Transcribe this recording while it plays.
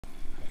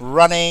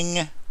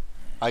running.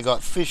 I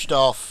got fished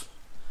off.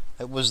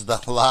 It was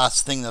the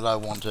last thing that I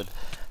wanted.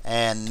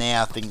 And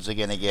now things are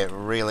going to get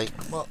really...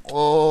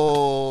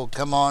 Oh,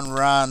 come on,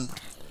 run.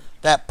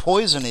 That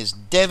poison is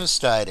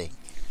devastating.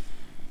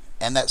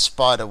 And that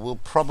spider will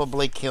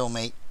probably kill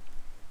me.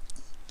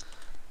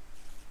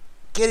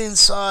 Get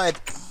inside.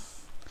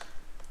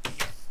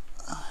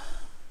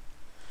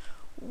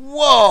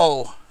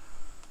 Whoa.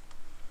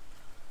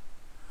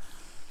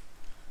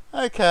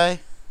 Okay.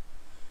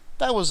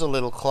 That was a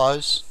little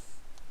close.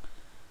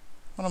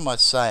 What am I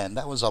saying?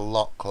 That was a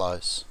lot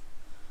close.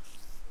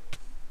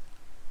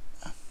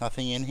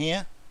 Nothing in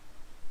here?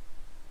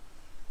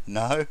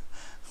 No?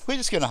 We're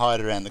just going to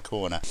hide around the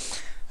corner.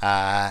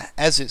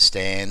 As it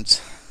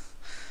stands,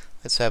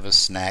 let's have a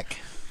snack.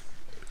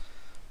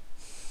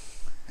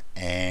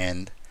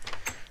 And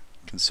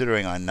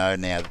considering I know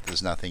now that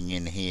there's nothing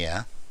in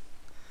here,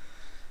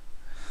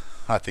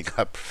 I think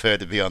I prefer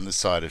to be on the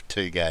side of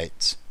two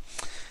gates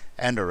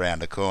and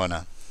around a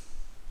corner.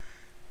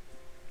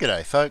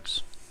 G'day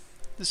folks,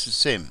 this is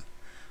Sim.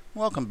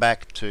 Welcome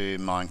back to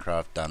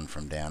Minecraft Done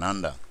from Down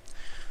Under.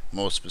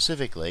 More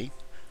specifically,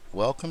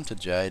 welcome to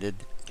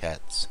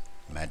Jadedcat's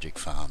Magic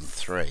Farm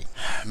 3.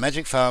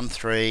 Magic Farm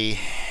 3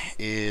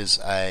 is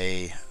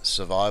a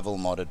survival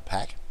modded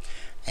pack,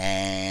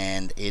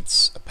 and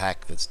it's a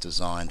pack that's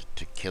designed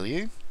to kill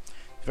you.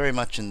 Very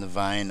much in the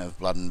vein of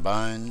Blood and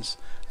Bones.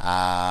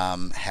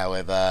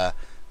 However,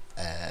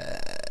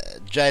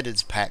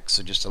 Jaded's packs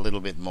are just a little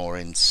bit more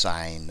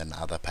insane than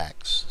other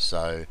packs,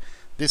 so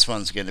this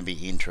one's going to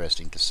be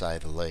interesting to say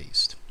the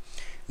least.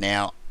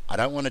 Now, I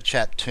don't want to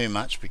chat too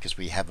much because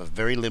we have a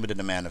very limited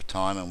amount of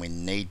time and we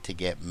need to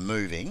get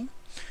moving,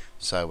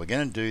 so we're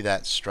going to do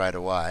that straight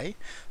away.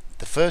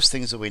 The first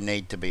things that we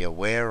need to be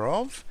aware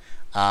of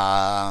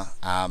are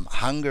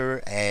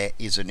hunger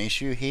is an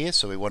issue here,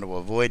 so we want to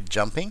avoid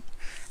jumping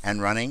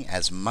and running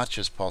as much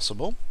as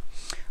possible.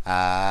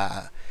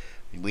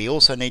 We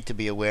also need to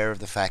be aware of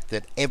the fact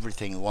that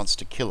everything wants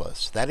to kill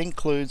us. That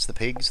includes the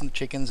pigs and the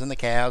chickens and the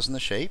cows and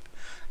the sheep,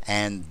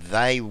 and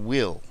they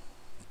will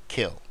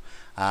kill.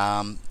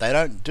 They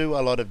don't do a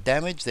lot of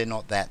damage, they're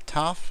not that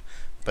tough,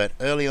 but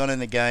early on in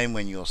the game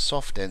when you're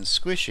soft and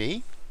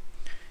squishy,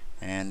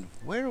 and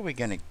where are we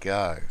going to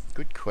go?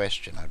 Good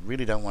question. I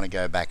really don't want to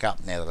go back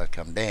up now that I've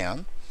come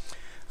down.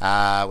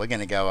 We're going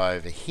to go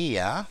over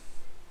here.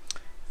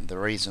 The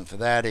reason for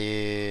that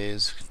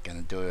is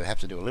have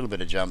to do a little bit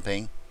of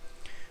jumping.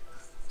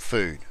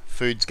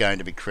 Food's going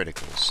to be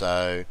critical,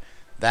 so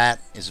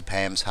that is a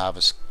Pam's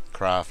Harvest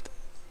Craft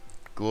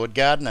gourd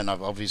garden, and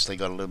I've obviously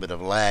got a little bit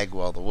of lag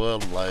while the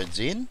world loads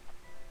in.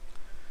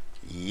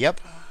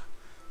 Yep,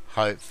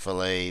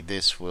 hopefully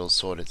this will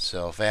sort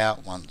itself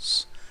out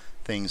once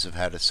things have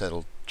had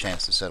a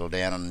chance to settle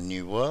down on a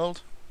new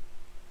world.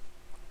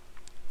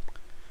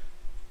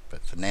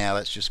 But for now,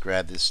 let's just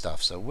grab this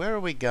stuff. So where are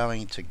we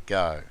going to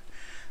go?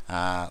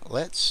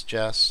 Let's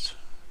just...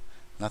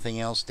 nothing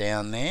else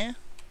down there.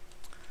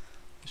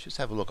 Let's just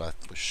have a look. I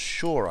was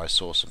sure I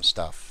saw some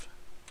stuff.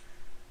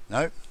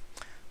 Nope.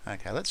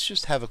 Okay, let's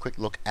just have a quick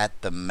look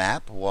at the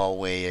map while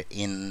we're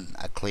in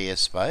a clear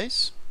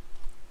space.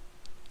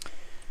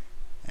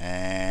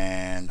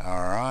 And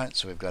alright,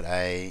 so we've got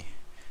a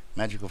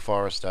magical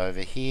forest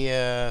over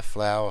here,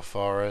 flower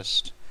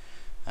forest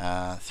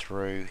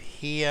through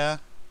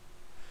here,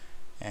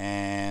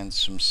 and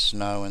some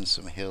snow and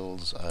some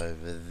hills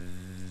over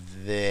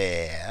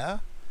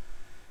there.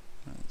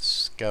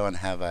 Let's go and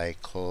have a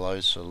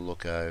closer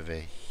look over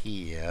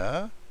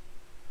here.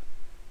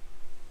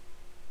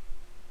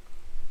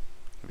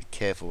 Be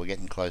careful, we're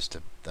getting close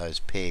to those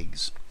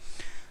pigs.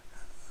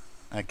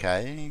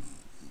 Okay,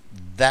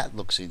 that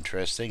looks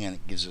interesting and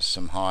it gives us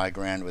some high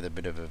ground with a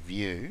bit of a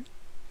view.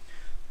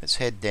 Let's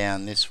head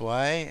down this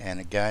way,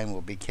 and again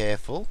we'll be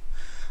careful.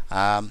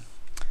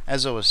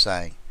 As I was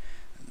saying,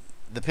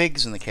 the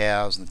pigs and the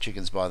cows and the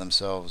chickens by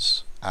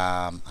themselves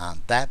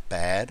aren't that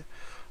bad.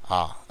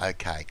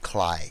 Okay,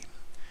 clay.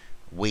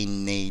 We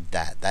need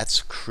that.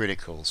 That's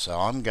critical. So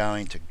I'm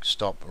going to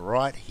stop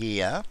right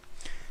here,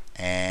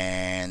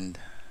 and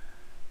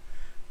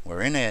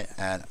we're in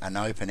an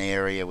open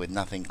area with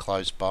nothing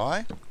close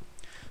by.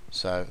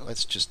 So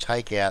let's just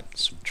take out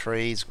some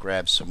trees,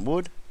 grab some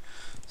wood.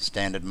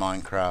 Standard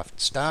Minecraft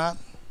start.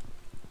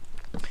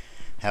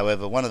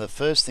 However, one of the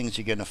first things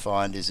you're going to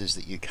find is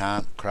that you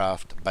can't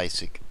craft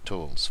basic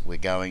tools. We're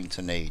going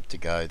to need to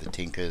go the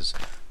Tinker's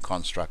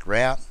construct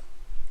route.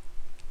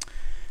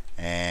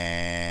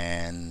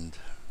 And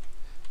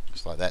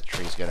looks like that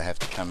tree's going to have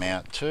to come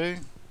out too.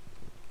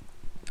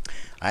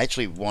 I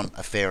actually want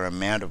a fair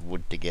amount of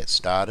wood to get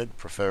started,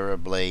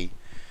 preferably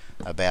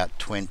about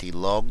 20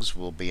 logs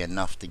will be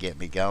enough to get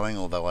me going,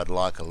 although I'd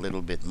like a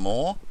little bit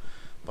more.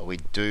 But we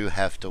do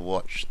have to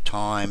watch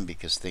time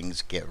because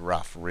things get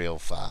rough real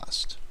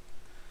fast.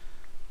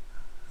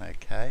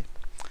 Okay.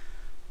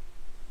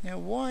 Now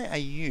why are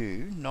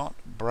you not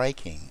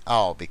breaking?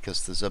 Oh,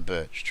 because there's a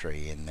birch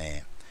tree in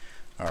there.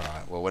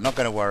 Alright, well we're not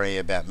going to worry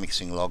about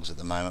mixing logs at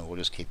the moment, we'll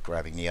just keep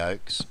grabbing the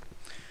oaks.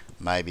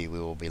 Maybe we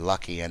will be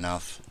lucky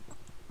enough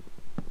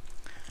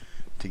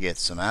to get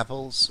some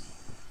apples.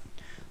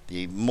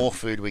 The more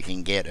food we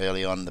can get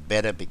early on, the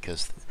better,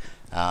 because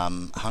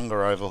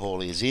hunger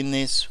overhaul is in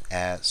this,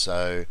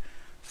 so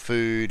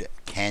food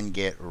can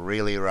get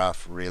really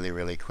rough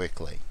really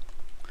quickly.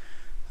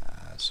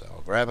 So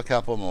I'll grab a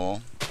couple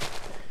more.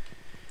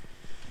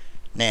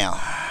 Now,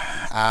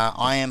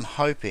 I am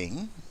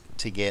hoping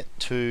to get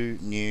 2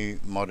 new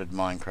modded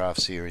Minecraft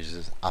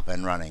series up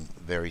and running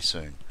very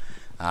soon.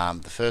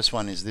 The first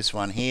one is this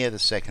one here. The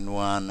second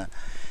one,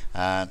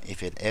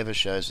 if it ever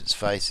shows its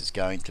face, is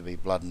going to be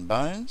Blood and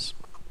Bones.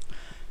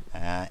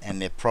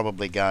 And they're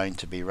probably going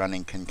to be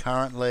running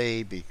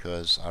concurrently,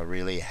 because I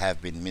really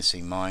have been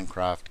missing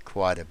Minecraft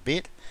quite a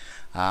bit.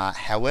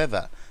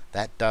 However,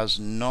 that does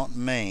not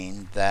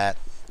mean that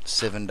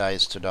 7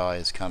 Days to Die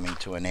is coming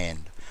to an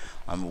end.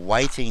 I'm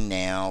waiting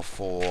now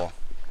for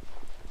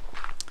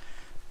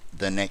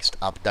the next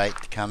update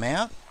to come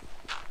out,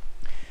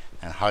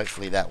 and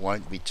hopefully that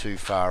won't be too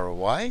far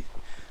away.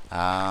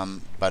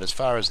 But as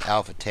far as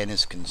Alpha 10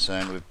 is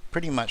concerned, we've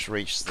pretty much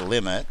reached the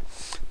limit.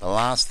 The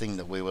last thing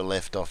that we were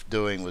left off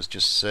doing was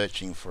just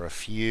searching for a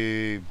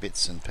few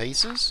bits and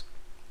pieces,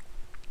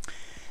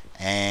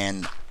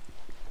 and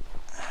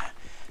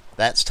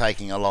that's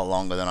taking a lot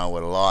longer than I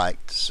would have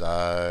liked.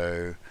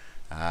 So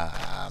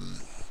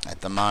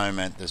at the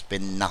moment there's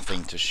been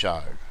nothing to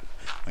show.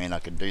 I mean, I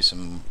could do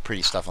some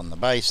pretty stuff on the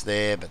base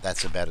there, but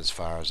that's about as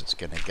far as it's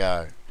going to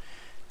go.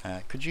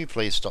 Could you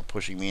please stop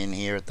pushing me in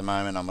here at the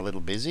moment? I'm a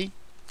little busy.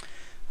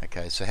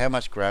 Okay, so how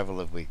much gravel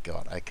have we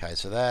got? Okay,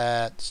 so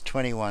that's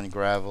 21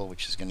 gravel,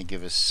 which is going to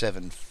give us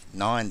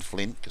 9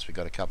 flint, because we've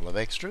got a couple of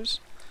extras.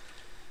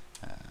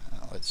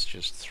 Let's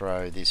just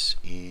throw this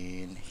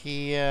in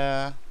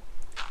here,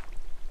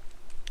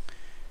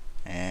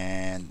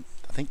 and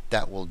I think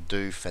that will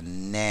do for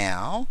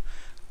now.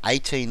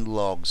 18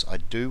 logs. I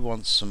do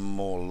want some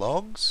more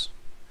logs.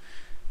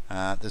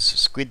 There's a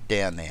squid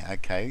down there.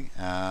 Okay,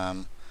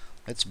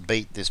 let's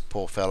beat this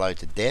poor fellow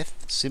to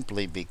death,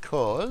 simply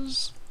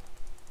because...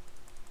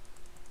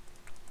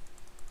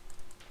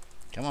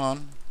 Come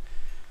on.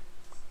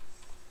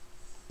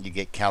 You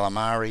get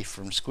calamari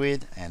from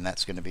squid, and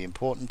that's going to be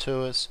important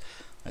to us.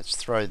 Let's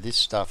throw this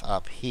stuff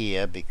up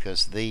here,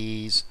 because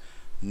these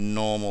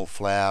normal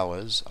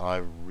flowers I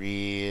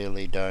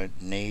really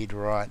don't need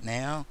right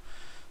now.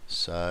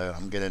 So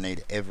I'm going to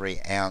need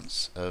every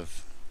ounce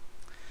of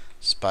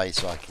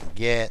space I can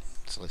get.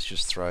 So let's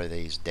just throw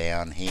these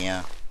down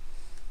here.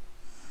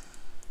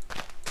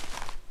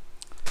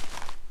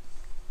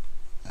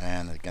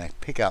 And they're going to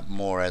pick up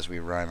more as we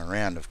roam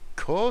around, of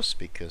course,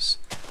 because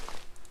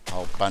a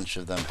whole bunch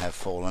of them have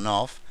fallen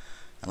off.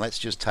 And let's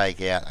just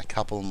take out a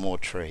couple more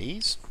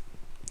trees.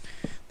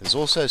 There's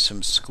also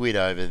some squid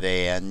over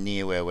there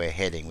near where we're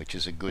heading, which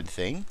is a good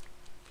thing.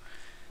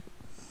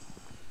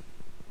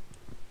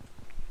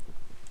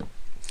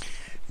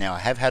 Now, I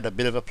have had a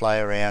bit of a play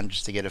around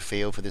just to get a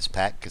feel for this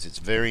pack, because it's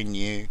very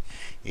new.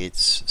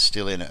 It's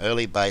still in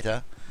early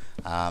beta.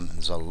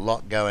 There's a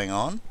lot going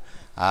on.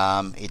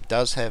 It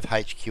does have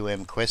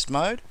HQM quest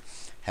mode.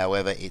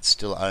 However, it's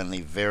still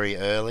only very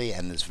early,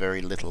 and there's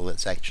very little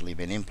that's actually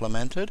been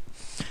implemented.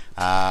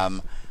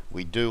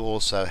 We do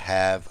also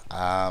have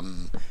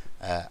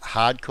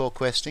hardcore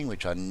questing,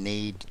 which I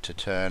need to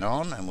turn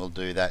on, and we'll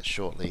do that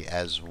shortly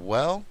as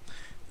well.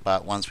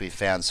 But once we've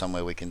found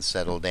somewhere we can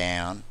settle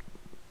down,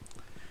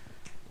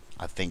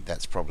 I think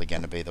that's probably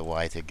going to be the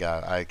way to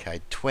go. Okay,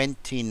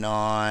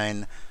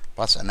 29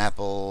 plus an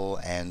apple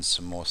and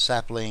some more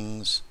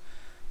saplings.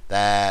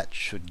 That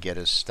should get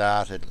us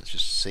started. Let's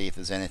just see if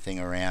there's anything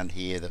around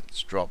here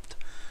that's dropped.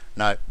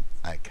 Nope.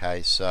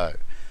 Okay, so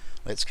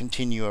let's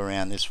continue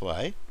around this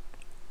way.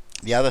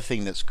 The other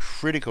thing that's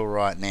critical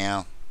right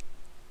now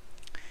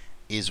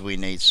is we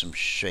need some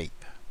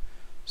sheep.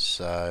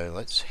 So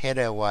let's head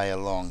our way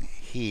along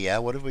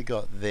here. What have we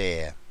got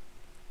there?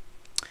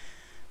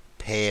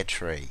 Pear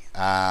tree.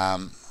 I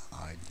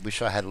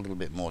wish I had a little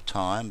bit more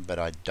time, but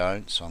I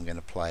don't, so I'm going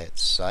to play it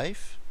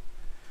safe.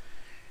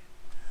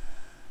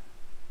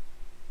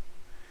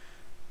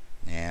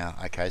 Now,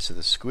 okay, so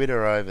the squid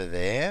are over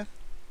there.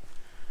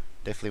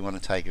 Definitely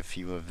want to take a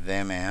few of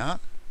them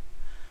out.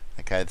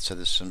 Okay, so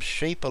there's some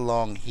sheep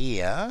along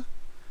here.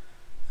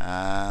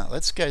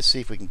 Let's go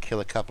see if we can kill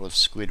a couple of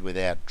squid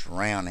without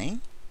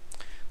drowning.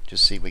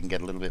 Just see if we can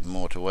get a little bit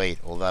more to eat.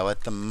 Although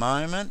at the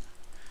moment,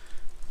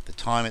 the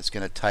time it's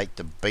going to take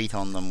to beat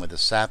on them with a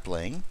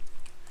sapling,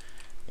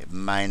 it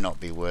may not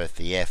be worth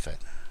the effort.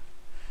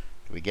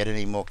 Did we get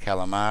any more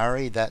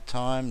calamari that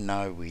time?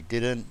 No, we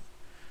didn't.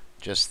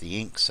 Just the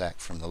ink sac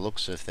from the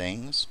looks of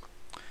things.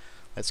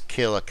 Let's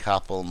kill a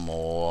couple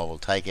more. We'll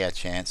take our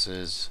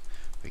chances.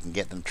 We can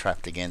get them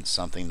trapped against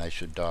something. They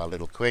should die a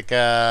little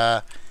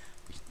quicker.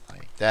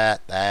 Like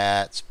that.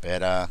 That's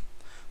better.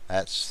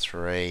 That's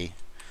 3.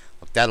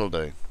 Look, that'll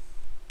do.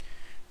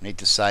 Need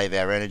to save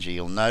our energy.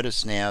 You'll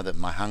notice now that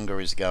my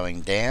hunger is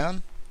going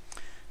down,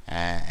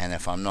 and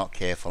if I'm not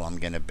careful, I'm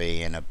going to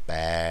be in a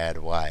bad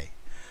way.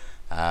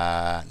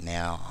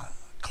 Now,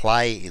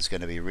 clay is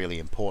going to be really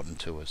important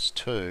to us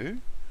too.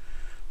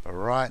 But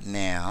right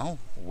now,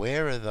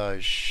 where are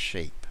those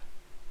sheep?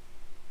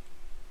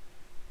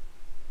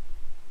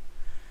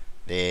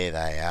 There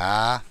they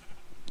are.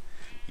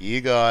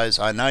 You guys,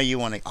 I know you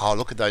want to... Oh,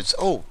 look at those.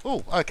 Oh,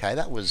 okay,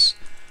 that was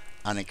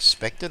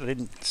unexpected. I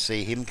didn't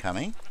see him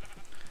coming.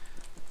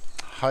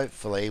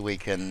 Hopefully we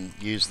can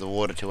use the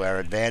water to our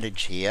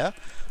advantage here.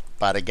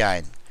 But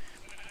again,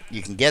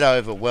 you can get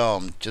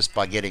overwhelmed just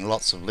by getting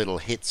lots of little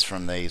hits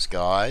from these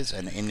guys,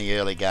 and in the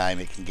early game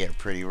it can get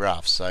pretty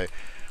rough. So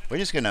we're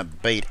just going to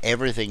beat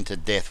everything to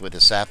death with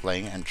a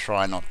sapling and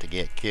try not to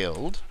get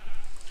killed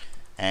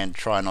and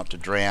try not to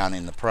drown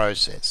in the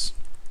process,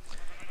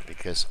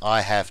 because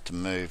I have to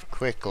move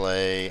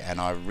quickly and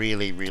I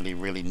really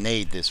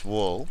need this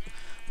wool.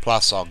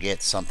 Plus I'll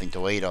get something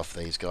to eat off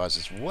these guys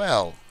as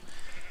well.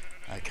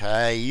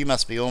 Okay, you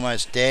must be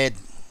almost dead.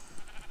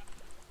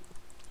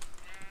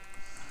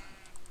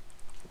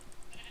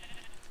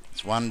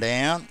 It's 1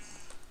 down,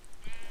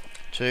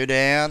 2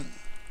 down,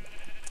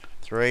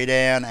 3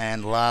 down,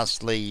 and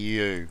lastly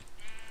you.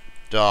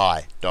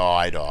 Die.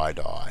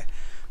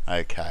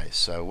 Okay,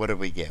 so what did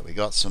we get? We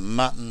got some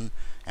mutton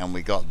and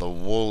we got the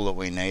wool that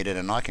we needed,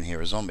 and I can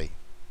hear a zombie.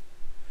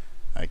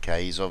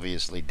 Okay, he's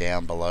obviously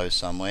down below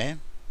somewhere.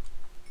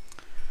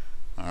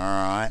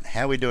 Alright,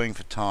 how are we doing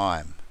for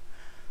time?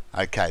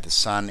 Okay, the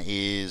sun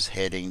is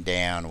heading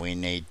down. We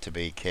need to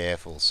be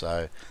careful.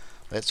 So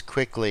let's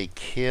quickly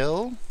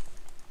kill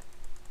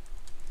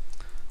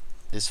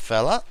this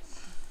fella.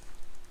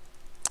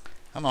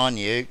 Come on,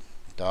 you.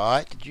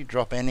 Die. Did you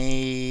drop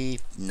any?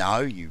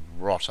 No, you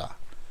rotter.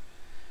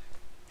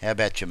 How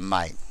about your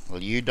mate?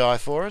 Will you die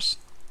for us?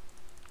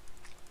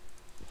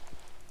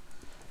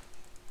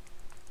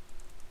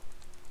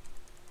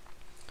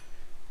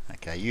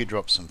 Okay, you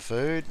drop some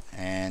food,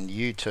 and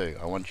you too.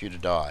 I want you to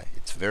die.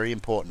 It's very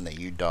important that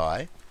you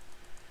die,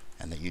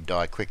 and that you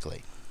die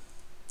quickly.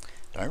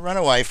 Don't run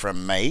away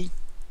from me.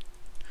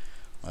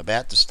 I'm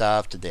about to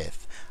starve to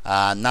death.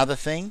 Another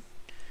thing,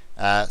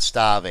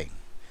 starving.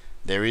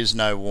 There is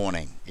no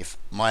warning. If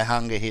my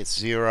hunger hits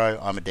 0,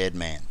 I'm a dead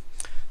man.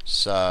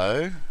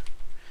 So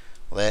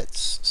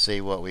let's see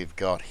what we've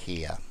got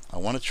here. I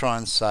want to try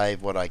and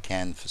save what I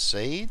can for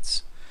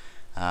seeds.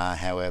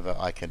 However,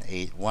 I can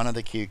eat one of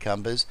the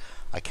cucumbers.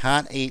 I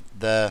can't eat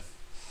the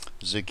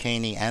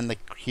zucchini and the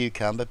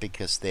cucumber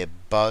because they're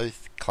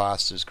both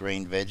classed as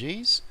green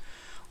veggies.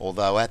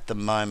 Although at the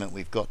moment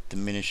we've got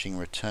diminishing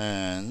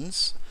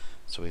returns,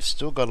 so we've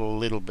still got a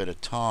little bit of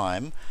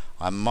time.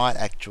 I might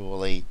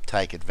actually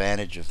take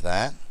advantage of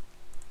that,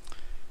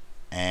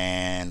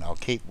 and I'll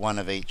keep one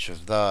of each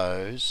of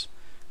those.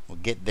 We'll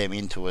get them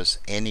into us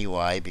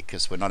anyway,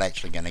 because we're not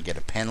actually going to get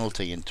a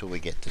penalty until we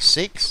get to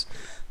 6.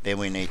 Then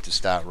we need to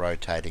start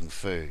rotating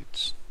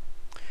foods.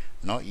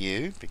 Not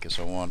you, because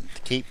I want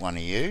to keep one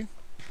of you.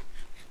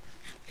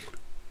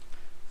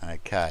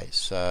 Okay,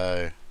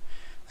 so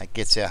that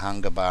gets our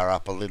hunger bar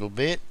up a little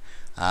bit.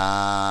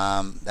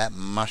 That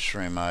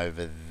mushroom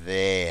over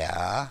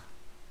there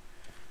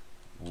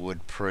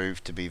would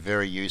prove to be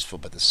very useful,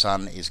 but the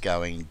sun is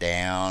going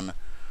down.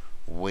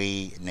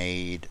 We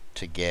need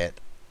to get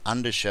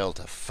under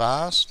shelter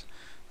fast,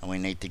 and we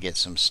need to get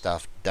some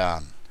stuff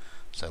done.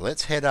 So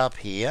let's head up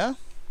here.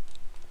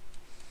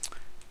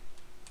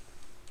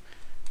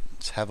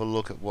 Let's have a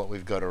look at what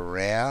we've got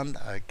around.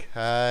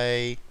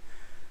 Okay,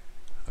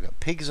 I've got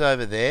pigs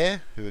over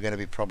there who are going to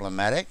be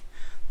problematic.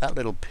 That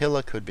little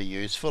pillar could be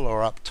useful,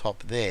 or up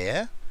top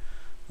there.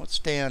 What's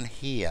down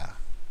here?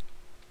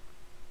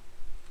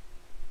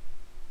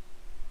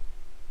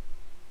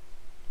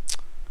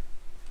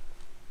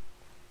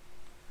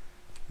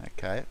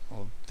 Okay,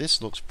 well this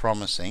looks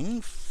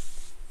promising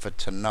for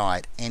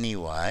tonight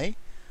anyway,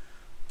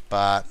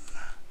 but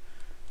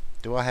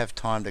do I have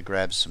time to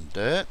grab some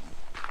dirt?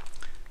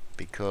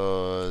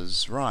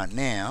 Because right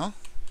now,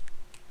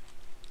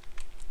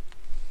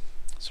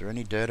 is there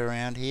any dirt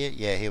around here?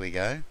 Yeah, here we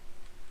go.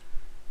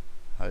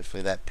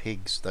 Hopefully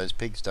those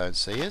pigs don't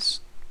see us.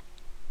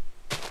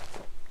 I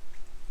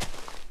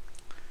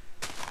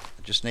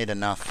just need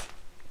enough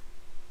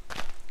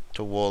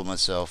to wall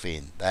myself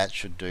in. That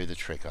should do the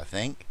trick, I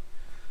think.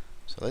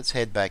 So let's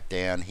head back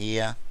down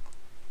here,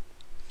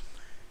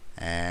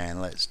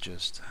 and let's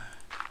just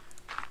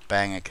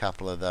bang a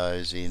couple of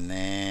those in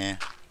there.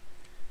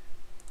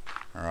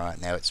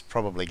 Alright, now it's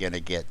probably going to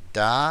get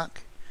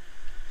dark.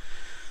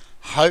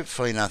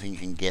 Hopefully nothing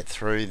can get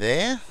through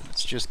there.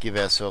 Let's just give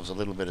ourselves a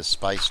little bit of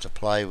space to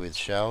play with,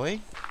 shall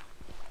we?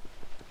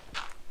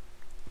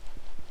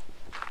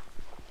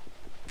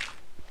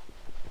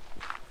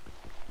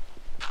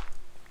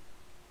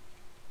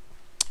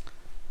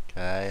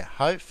 Okay,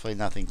 hopefully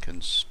nothing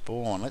can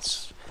spawn.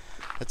 Let's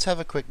have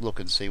a quick look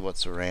and see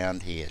what's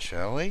around here,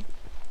 shall we?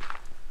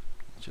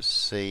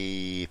 Just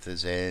see if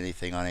there's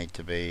anything I need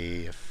to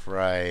be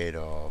afraid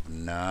of.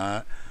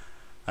 No.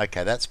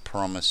 Okay, that's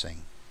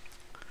promising.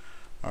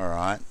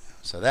 Alright,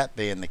 so that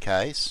being the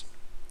case,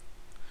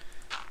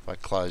 if I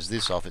close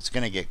this off, it's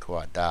going to get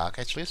quite dark.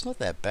 Actually, it's not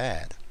that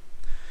bad.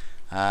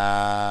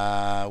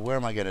 Where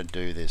am I going to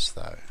do this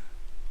though?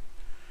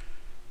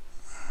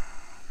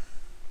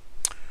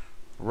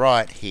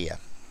 right here.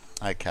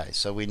 Okay,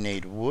 so we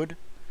need wood.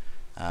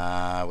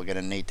 We're going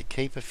to need to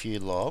keep a few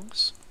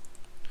logs.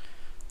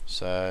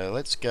 So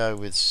let's go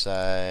with,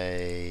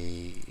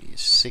 say,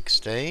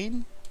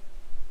 16.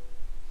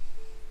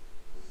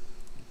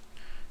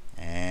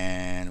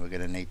 And we're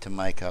going to need to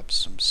make up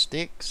some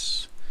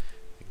sticks.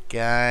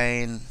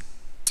 Again,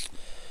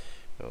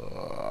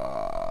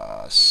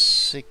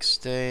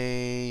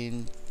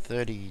 16,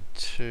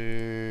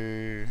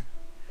 32.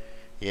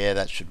 Yeah,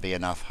 that should be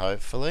enough,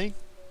 hopefully.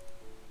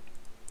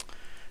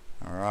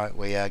 Alright,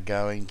 we are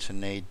going to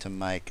need to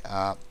make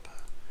up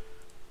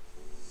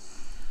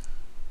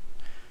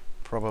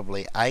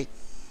probably 8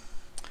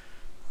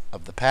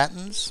 of the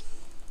patterns,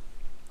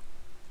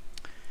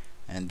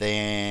 and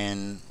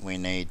then we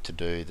need to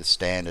do the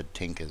standard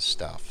Tinker's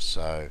stuff.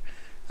 So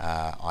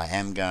I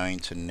am going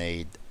to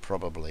need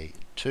probably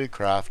 2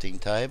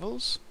 crafting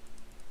tables,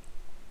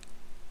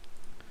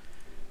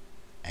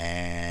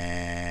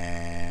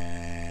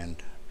 and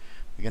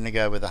we're going to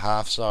go with the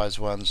half size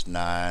ones.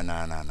 No,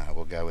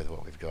 we'll go with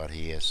what we've got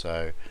here.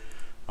 So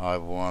I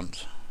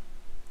want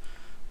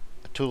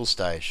a tool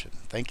station.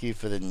 Thank you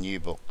for the new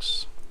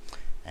books.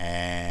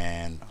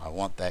 And I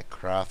want that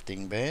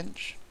crafting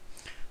bench.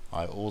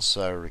 I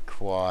also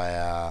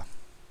require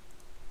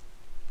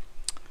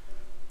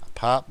a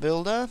part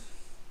builder,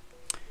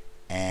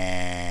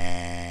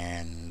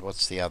 and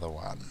what's the other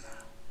one?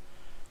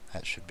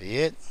 That should be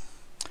it.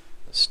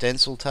 A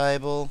stencil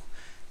table,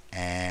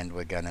 and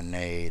we're going to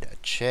need a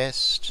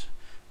chest,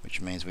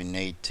 which means we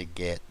need to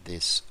get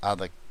this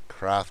other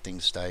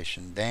crafting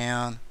station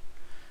down.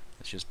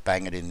 Let's just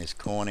bang it in this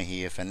corner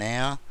here for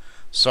now.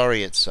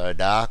 Sorry it's so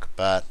dark,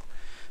 but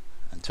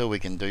until we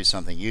can do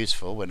something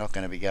useful, we're not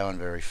going to be going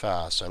very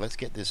far. So let's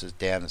get this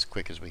down as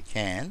quick as we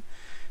can.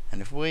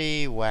 And if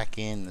we whack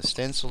in the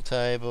stencil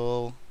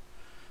table,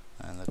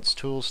 and that's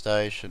tool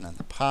station and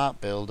the part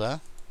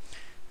builder,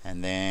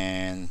 and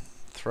then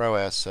throw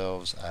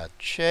ourselves a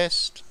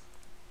chest,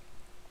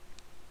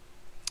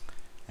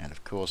 and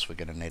of course we're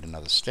going to need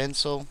another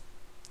stencil.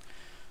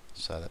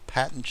 So the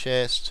pattern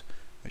chest,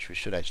 which we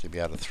should actually be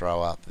able to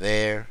throw up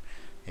there,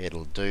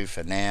 it'll do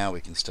for now.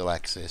 We can still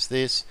access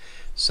this.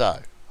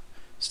 So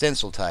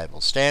stencil table,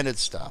 standard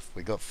stuff.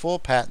 We've got 4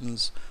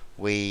 patterns.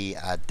 We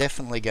are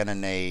definitely going to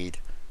need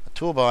a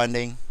tool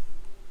binding,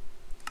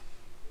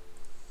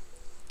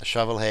 a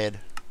shovel head,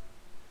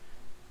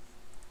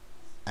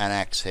 an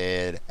axe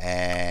head,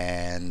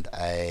 and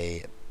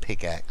a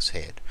pickaxe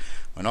head.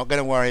 We're not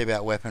going to worry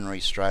about weaponry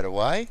straight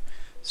away,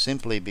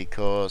 simply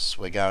because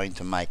we're going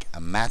to make a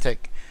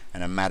mattock,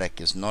 and a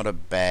mattock is not a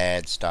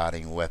bad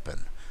starting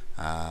weapon.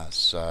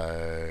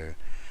 So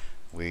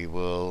we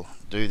will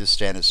do the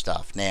standard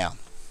stuff. Now,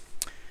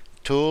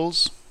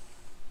 tools,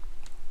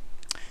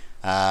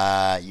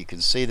 you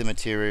can see the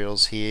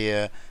materials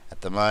here.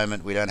 At the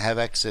moment we don't have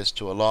access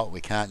to a lot.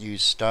 We can't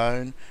use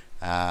stone,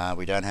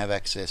 we don't have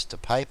access to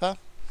paper,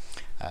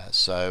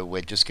 so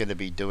we're just going to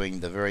be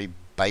doing the very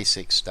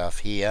basic stuff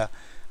here.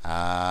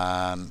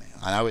 I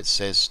know it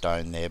says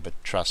stone there, but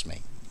trust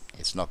me,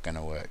 it's not going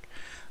to work.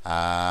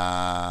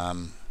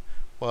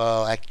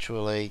 Well,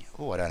 actually,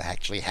 I don't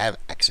actually have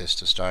access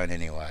to stone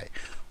anyway.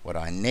 What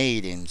I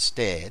need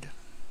instead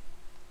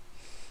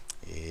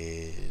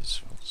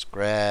is, let's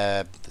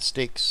grab the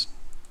sticks,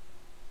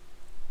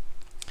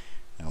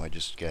 and we're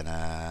just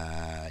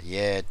gonna,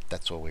 yeah,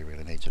 that's all we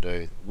really need to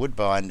do. Wood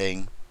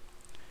binding,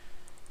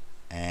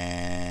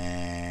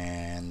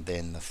 and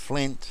then the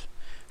flint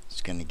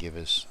is going to give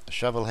us a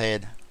shovel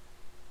head,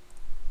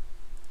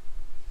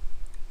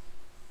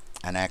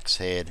 an axe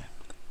head,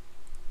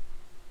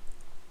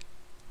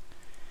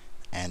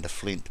 and a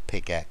flint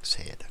pickaxe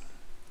head.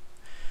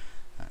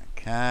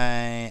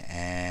 Okay,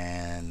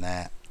 and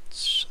that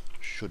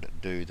should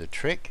do the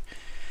trick.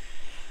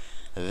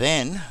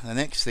 Then the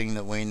next thing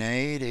that we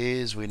need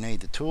is we need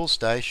the tool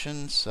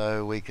station,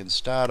 so we can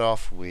start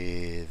off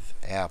with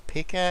our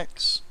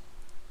pickaxe,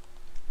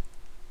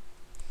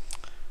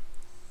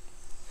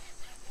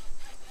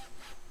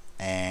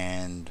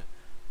 and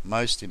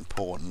most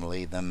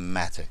importantly the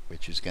mattock,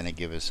 which is going to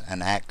give us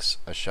an axe,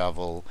 a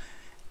shovel,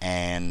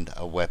 and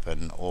a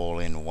weapon all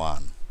in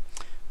one.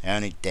 The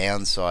only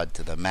downside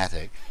to the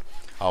mattock,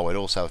 oh, it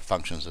also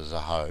functions as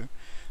a hoe.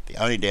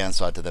 The only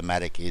downside to the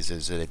mattock is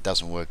that it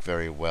doesn't work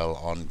very well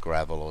on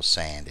gravel or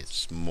sand.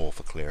 It's more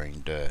for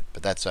clearing dirt,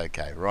 but that's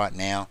okay. Right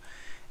now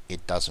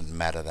it doesn't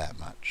matter that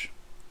much.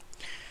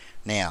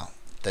 Now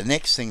the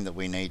next thing that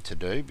we need to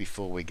do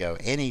before we go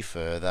any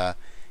further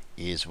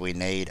is we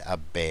need a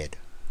bed.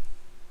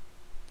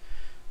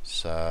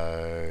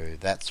 So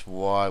that's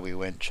why we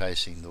went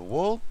chasing the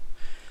wool.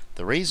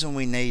 The reason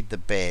we need the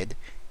bed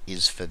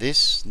is for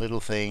this little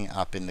thing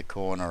up in the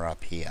corner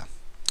up here.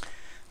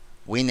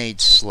 We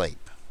need sleep.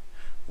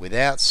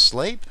 Without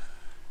sleep,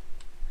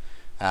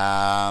 we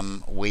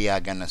are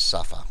going to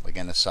suffer. We're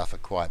going to suffer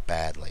quite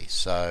badly.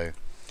 So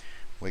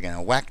we're going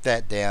to whack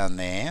that down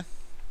there,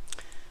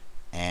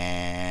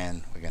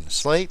 and we're going to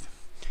sleep.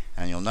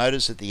 And you'll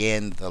notice at the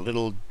end the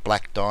little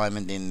black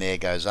diamond in there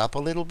goes up a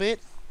little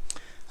bit,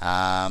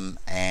 and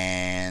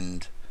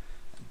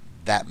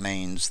that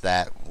means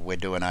that we're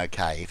doing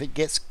okay. If it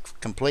gets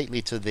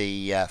completely to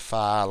the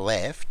far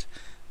left,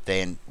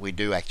 then we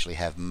do actually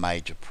have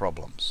major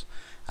problems.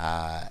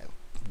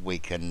 We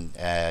can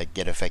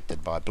get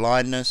affected by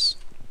blindness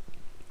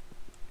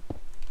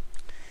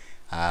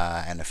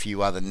and a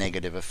few other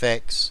negative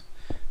effects,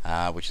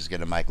 which is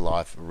going to make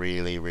life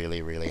really,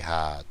 really, really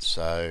hard.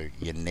 So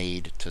you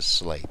need to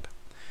sleep.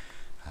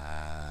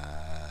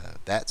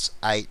 That's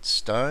 8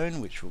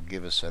 stone, which will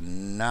give us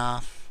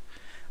enough.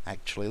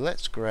 Actually,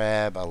 let's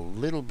grab a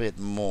little bit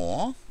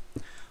more.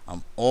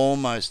 I'm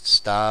almost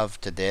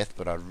starved to death,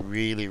 but I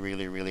really,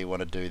 really, really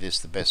want to do this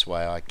the best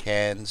way I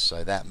can.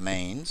 So that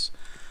means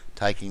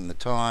taking the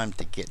time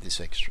to get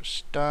this extra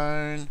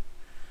stone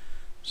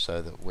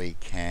so that we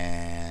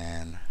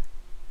can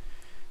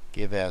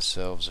give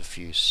ourselves a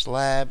few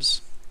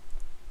slabs,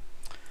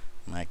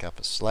 make up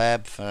a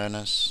slab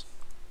furnace,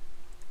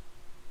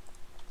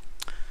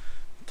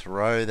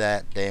 throw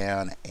that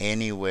down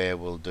anywhere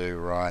will do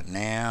right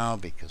now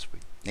because we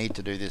need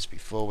to do this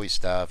before we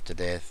starve to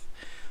death.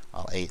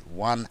 I'll eat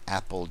 1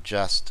 apple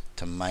just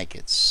to make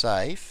it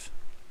safe.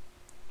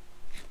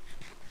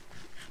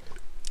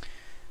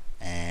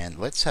 And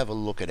let's have a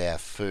look at our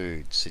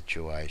food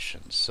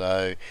situation.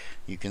 So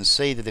you can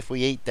see that if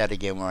we eat that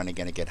again, we're only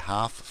going to get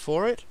half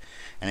for it,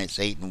 and it's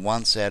eaten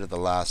once out of the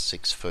last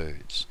 6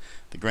 foods.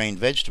 The green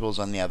vegetables,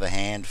 on the other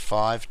hand,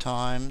 5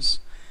 times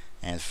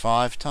and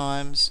 5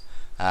 times.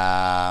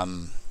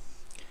 I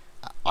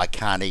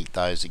can't eat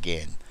those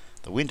again.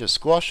 The winter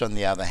squash, on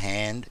the other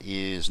hand,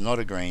 is not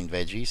a green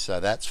veggie, so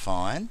that's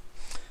fine.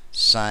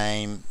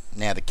 Same.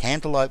 Now the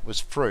cantaloupe was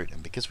fruit,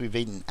 and because we've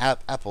eaten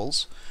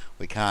apples,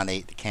 we can't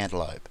eat the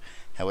cantaloupe.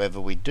 However,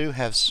 we do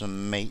have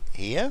some meat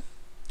here,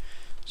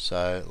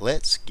 so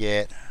let's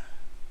get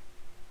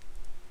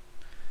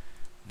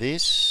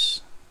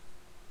this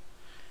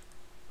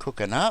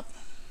cooking up.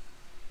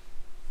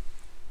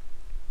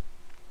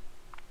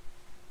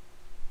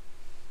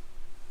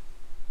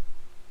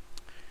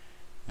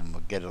 And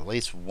we'll get at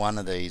least one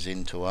of these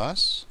into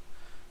us.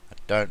 I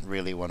don't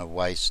really want to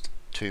waste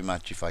too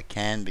much if I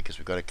can, because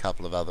we've got a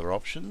couple of other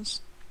options.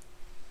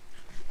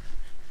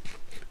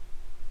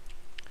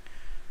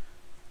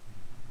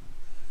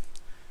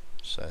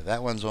 So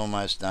that one's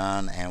almost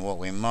done, and what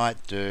we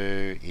might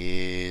do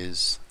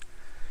is,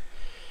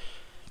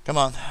 come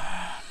on,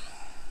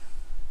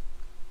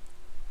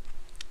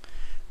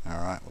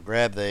 alright, we'll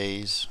grab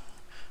these,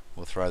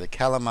 we'll throw the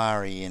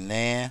calamari in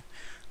there,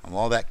 and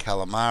while that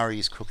calamari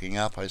is cooking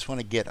up, I just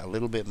want to get a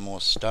little bit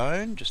more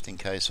stone just in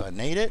case I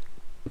need it.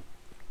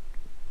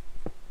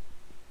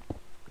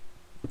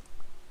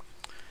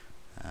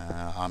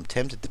 I'm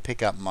tempted to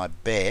pick up my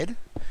bed.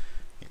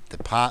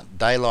 The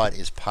daylight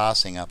is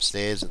passing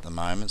upstairs at the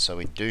moment, so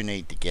we do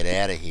need to get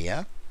out of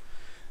here.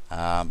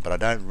 But I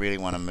don't really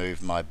want to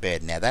move my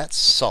bed. Now that's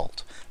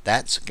salt.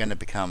 That's going to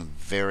become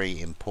very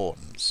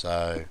important,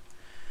 so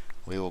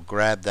we will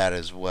grab that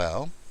as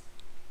well.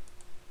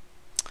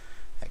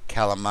 That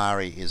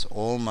calamari is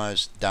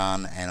almost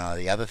done, and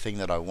the other thing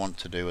that I want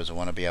to do is I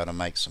want to be able to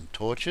make some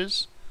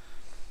torches.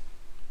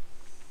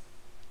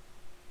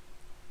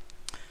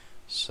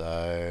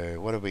 So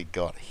what have we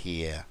got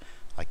here?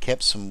 I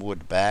kept some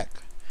wood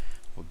back.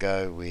 We'll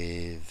go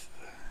with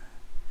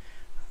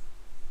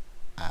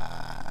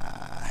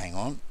hang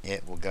on, yeah,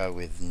 we'll go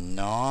with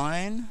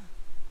 9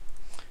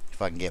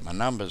 if I can get my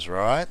numbers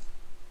right.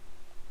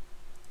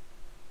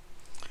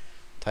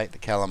 Take the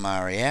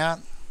calamari out,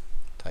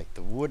 take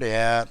the wood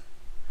out.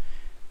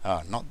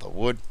 Oh, not the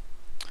wood,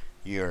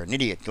 you're an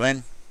idiot,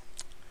 Glenn.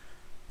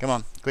 Come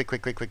on, quick,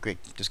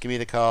 just give me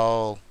the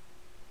coal.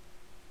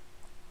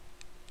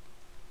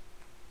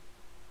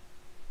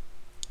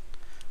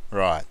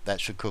 Right, that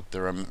should cook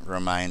the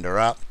remainder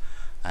up,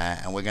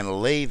 and we're going to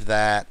leave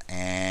that,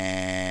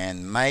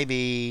 and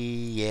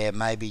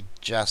maybe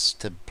just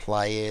to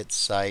play it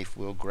safe,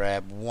 we'll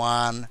grab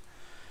 1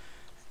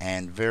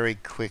 and very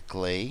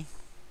quickly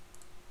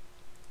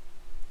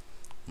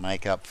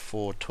make up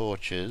 4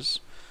 torches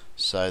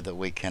so that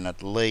we can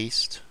at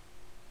least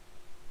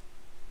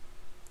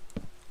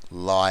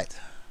light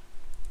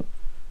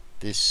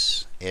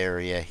this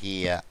area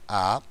here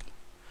up.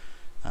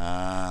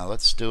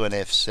 Let's do an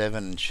F7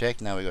 and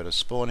check. Now we've got a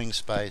spawning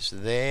space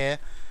there,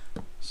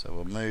 so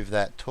we'll move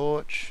that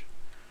torch.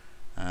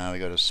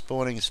 We've got a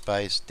spawning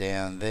space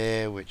down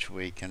there which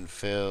we can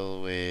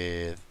fill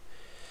with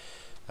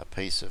a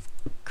piece of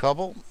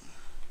cobble,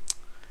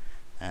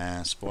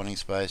 and spawning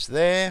space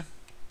there.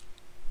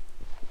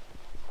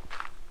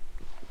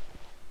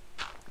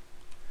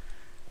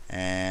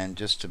 And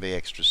just to be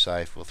extra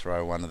safe, we'll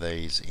throw one of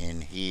these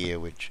in here,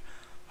 which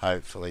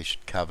hopefully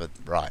should cover.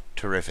 Right,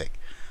 terrific.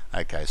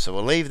 Okay, so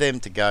we'll leave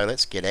them to go.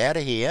 Let's get out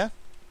of here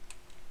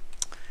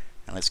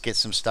and let's get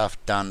some stuff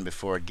done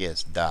before it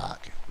gets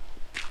dark.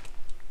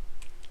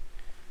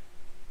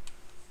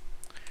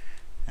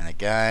 And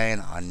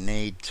again, I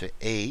need to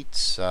eat,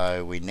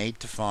 so we need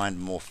to find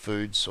more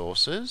food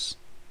sources.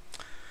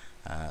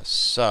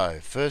 So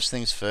first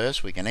things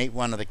first, we can eat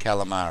one of the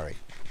calamari.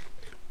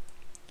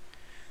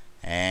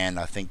 And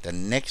I think the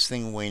next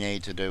thing we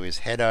need to do is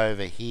head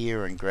over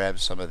here and grab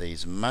some of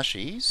these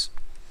mushies,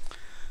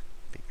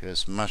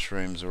 because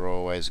mushrooms are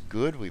always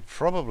good. We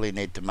probably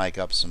need to make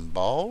up some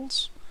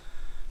bowls,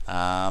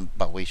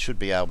 but we should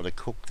be able to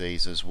cook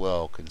these as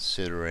well,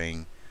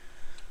 considering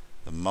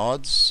the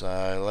mods.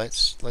 So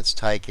let's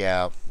take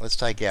out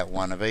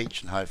one of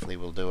each, and hopefully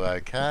we'll do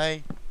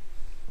okay.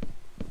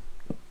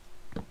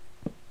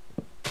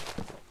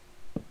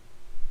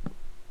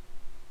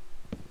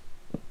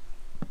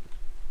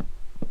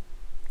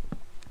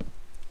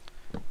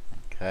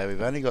 Okay,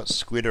 we've only got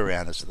squid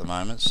around us at the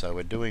moment, so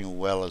we're doing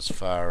well as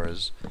far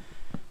as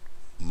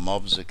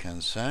mobs are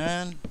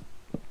concerned.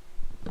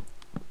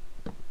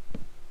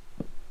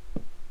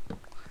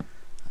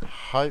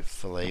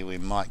 Hopefully we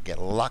might get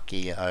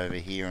lucky over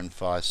here and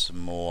find some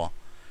more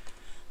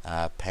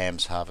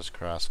Pam's Harvest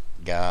Craft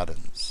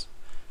Gardens.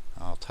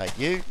 I'll take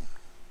you,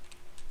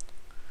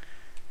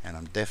 and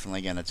I'm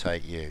definitely going to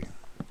take you.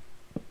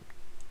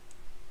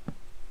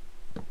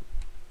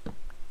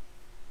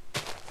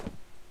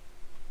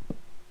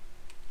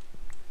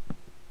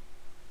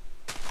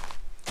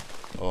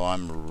 Oh,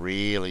 I'm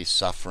really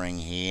suffering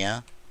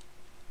here.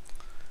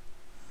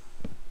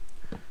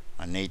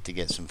 I need to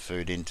get some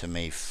food into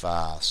me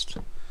fast.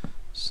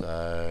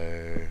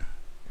 So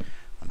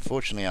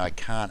unfortunately I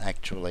can't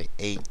actually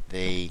eat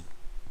the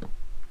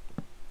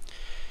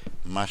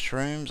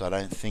mushrooms. I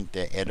don't think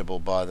they're edible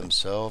by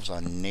themselves.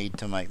 I need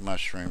to make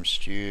mushroom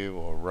stew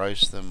or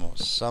roast them or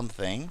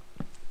something.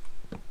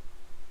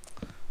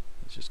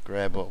 Let's just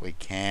grab what we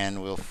can.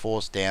 We'll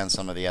force down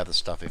some of the other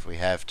stuff if we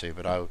have to,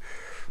 but I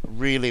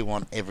really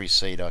want every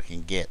seed I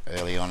can get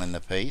early on in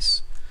the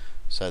piece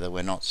so that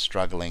we're not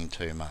struggling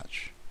too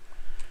much.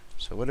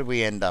 So what did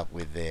we end up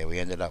with there? We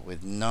ended up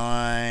with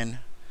 9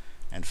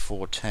 and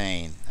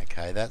 14.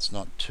 Okay, that's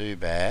not too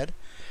bad.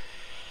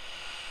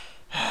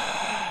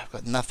 I've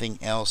got nothing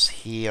else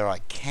here. I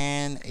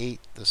can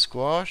eat the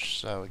squash,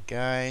 so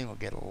again we'll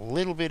get a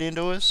little bit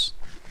into us.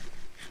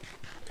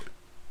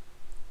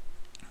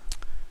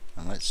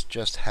 And let's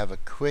just have a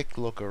quick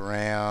look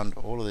around.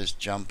 All of this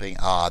jumping.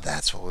 Ah,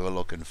 that's what we were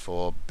looking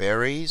for.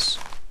 Berries.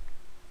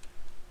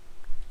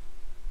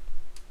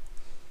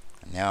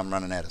 And now I'm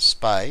running out of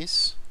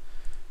space.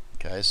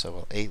 Okay, so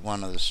we'll eat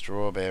one of the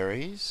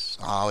strawberries.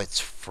 Oh, it's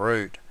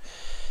fruit.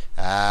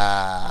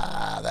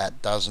 Ah,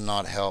 that does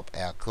not help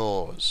our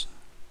cause.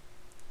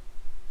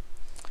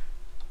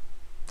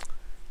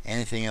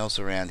 Anything else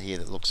around here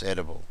that looks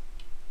edible?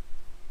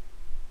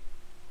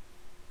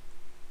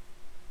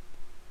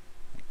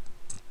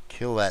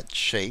 Kill that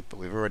sheep, but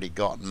we've already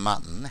got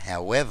mutton.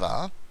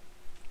 However,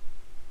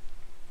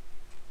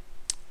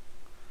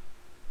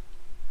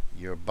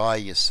 you're by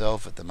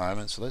yourself at the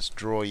moment, so let's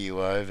draw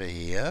you over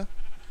here,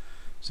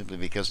 simply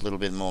because a little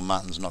bit more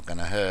mutton's not going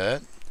to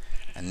hurt.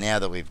 And now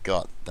that we've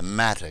got the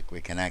mattock, we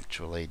can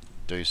actually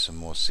do some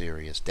more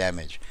serious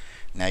damage.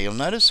 Now you'll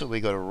notice that we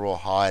got a raw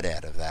hide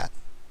out of that.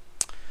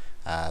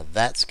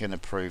 That's going to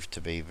prove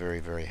to be very,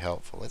 very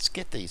helpful. Let's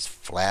get these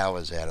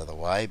flowers out of the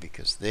way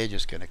because they're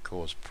just going to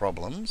cause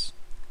problems.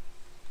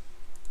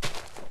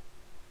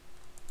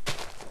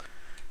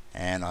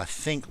 And I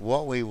think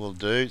what we will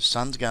do,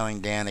 sun's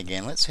going down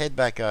again. Let's head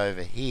back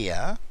over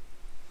here.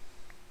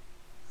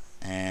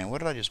 And what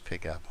did I just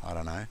pick up? I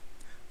don't know.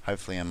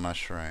 Hopefully a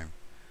mushroom.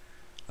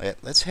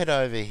 Let's head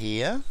over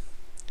here.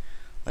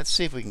 Let's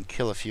see if we can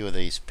kill a few of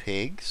these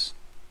pigs.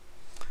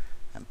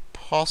 And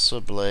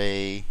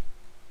possibly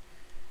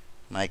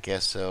make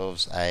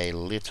ourselves a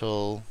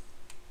little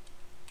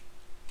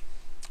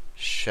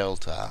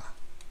shelter.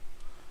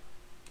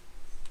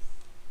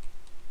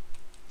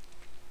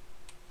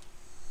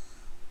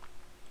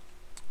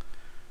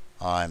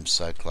 I'm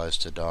so close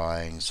to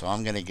dying, so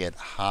I'm going to get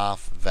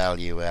half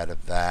value out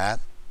of that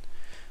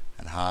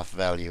and half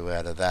value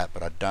out of that,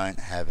 but I don't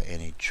have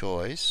any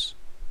choice.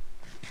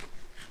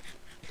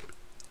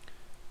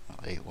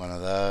 I'll eat one of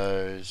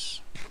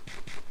those.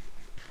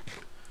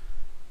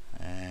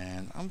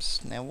 And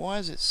now why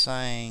is it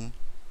saying,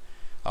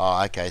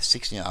 oh okay,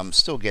 60, I'm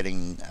still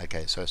getting,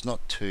 okay, so it's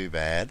not too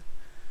bad.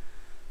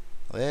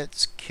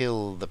 Let's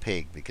kill the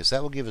pig because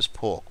that will give us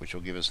pork, which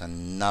will give us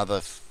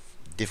another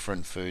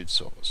different food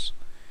source.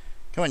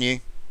 Come on,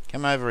 you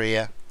come over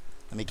here,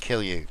 let me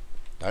kill you.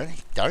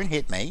 Don't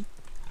hit me.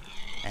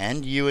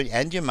 And you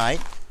and your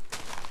mate.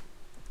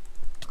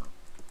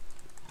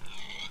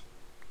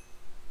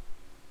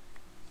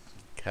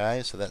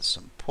 Okay, so that's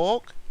some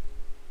pork.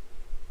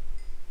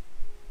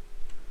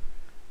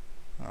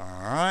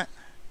 Alright,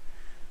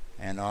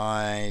 and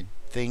I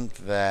think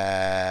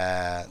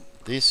that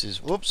this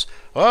is, whoops,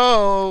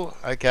 oh,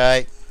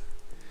 okay,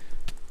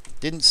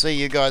 didn't see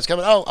you guys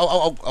coming.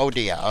 Oh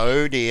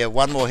dear,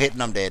 one more hit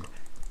and I'm dead.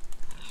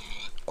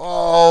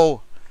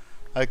 Oh,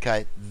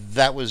 okay,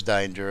 that was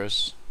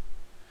dangerous.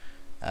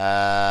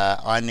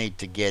 I need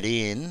to get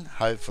in,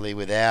 hopefully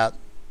without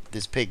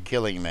this pig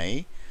killing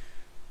me,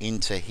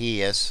 into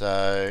here,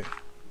 so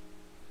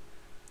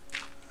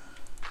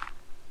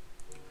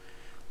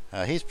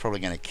he's probably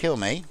going to kill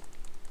me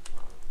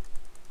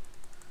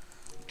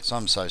because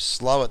I'm so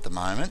slow at the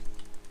moment.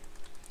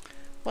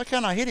 Why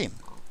can't I hit him?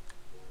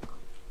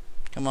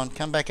 Come on,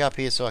 come back up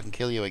here so I can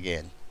kill you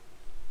again.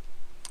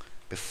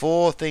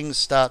 Before things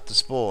start to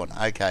spawn.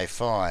 Okay,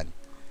 fine.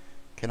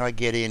 Can I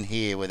get in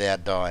here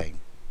without dying?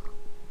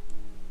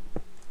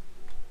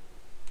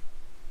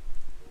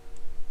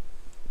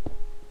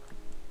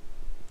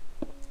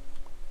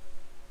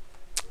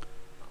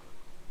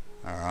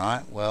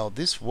 Alright, well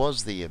this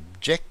was the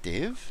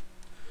objective.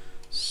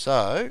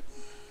 So,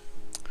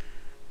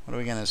 what are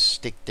we going to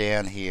stick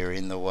down here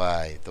in the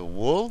way? The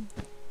wool.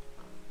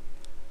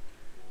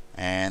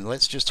 And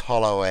let's just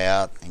hollow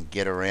out and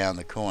get around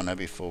the corner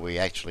before we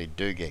actually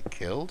do get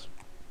killed.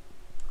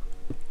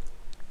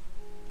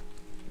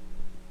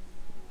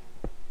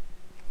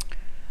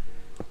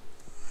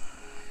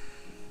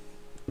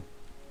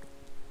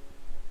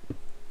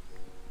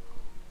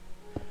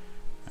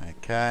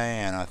 Okay,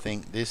 and I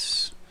think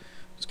this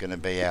is going to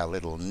be our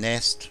little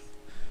nest.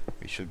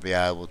 We should be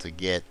able to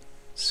get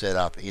set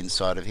up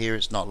inside of here.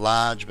 It's not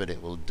large, but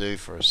it will do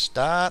for a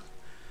start.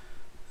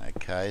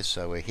 Okay,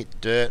 so we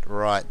hit dirt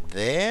right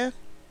there.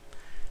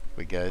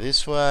 We go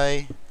this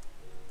way.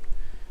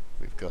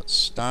 We've got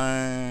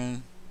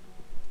stone.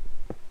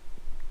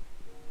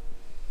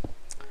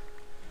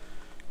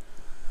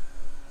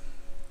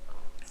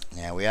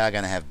 Now we are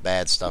going to have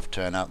bad stuff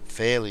turn up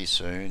fairly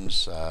soon,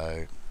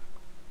 so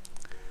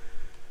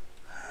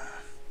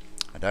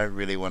I don't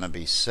really want to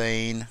be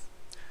seen.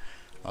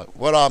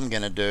 What I'm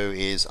going to do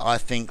is, I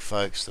think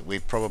folks that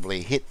we've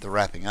probably hit the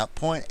wrapping up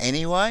point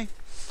anyway.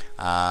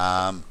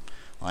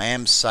 I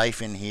am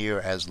safe in here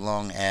as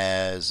long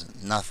as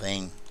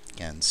nothing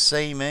can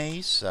see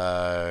me,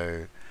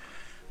 so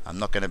I'm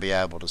not going to be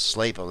able to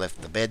sleep. I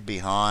left the bed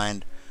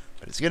behind,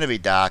 but it's going to be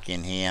dark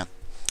in here,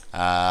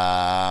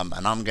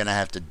 and I'm going to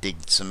have to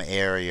dig some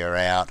area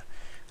out,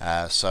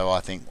 so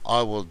I think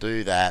I will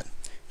do that,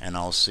 and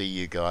I'll see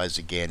you guys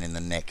again in the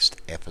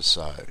next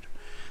episode.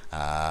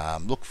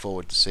 Look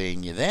forward to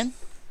seeing you then.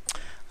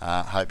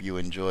 Hope you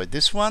enjoyed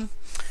this one,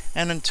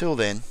 and until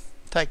then,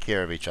 take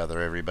care of each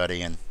other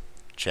everybody, and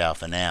ciao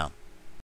for now.